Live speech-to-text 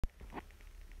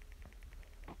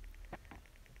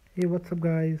Hey, what's up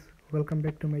guys, welcome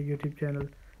back to my YouTube channel.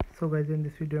 So guys, in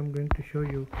this video I'm going to show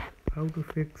you how to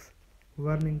fix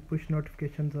warning push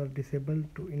notifications are disabled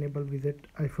to enable visit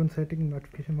iPhone setting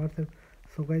notification WhatsApp.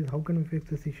 So guys, how can we fix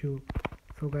this issue?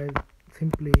 So guys,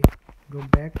 simply go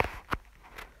back.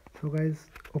 So guys,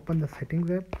 open the settings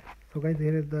app. So guys,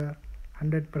 here is the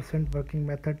 100% working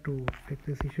method to fix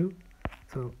this issue.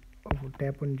 So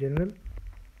tap on general,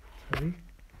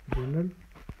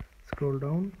 scroll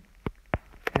down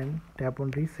and tap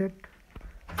on reset.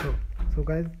 So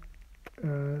guys,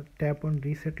 tap on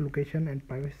reset location and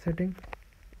privacy setting.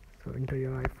 So enter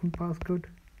your iPhone passcode.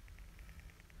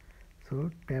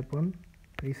 So tap on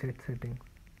reset setting.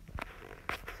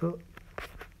 So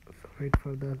wait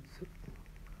for that.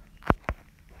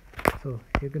 So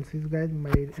you can see guys, my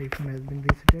iPhone has been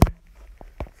resetted.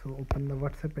 So open the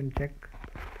WhatsApp and check.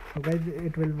 So guys,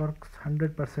 it will work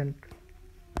 100%.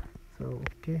 So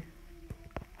okay,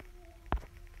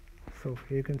 so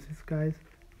here you can see guys,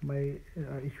 my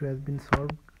issue has been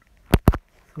solved.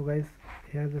 So guys,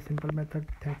 here's the simple method.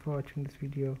 Thanks for watching this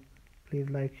video. Please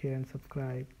like, share and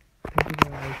subscribe. Thank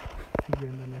you guys. See you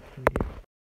in the next video.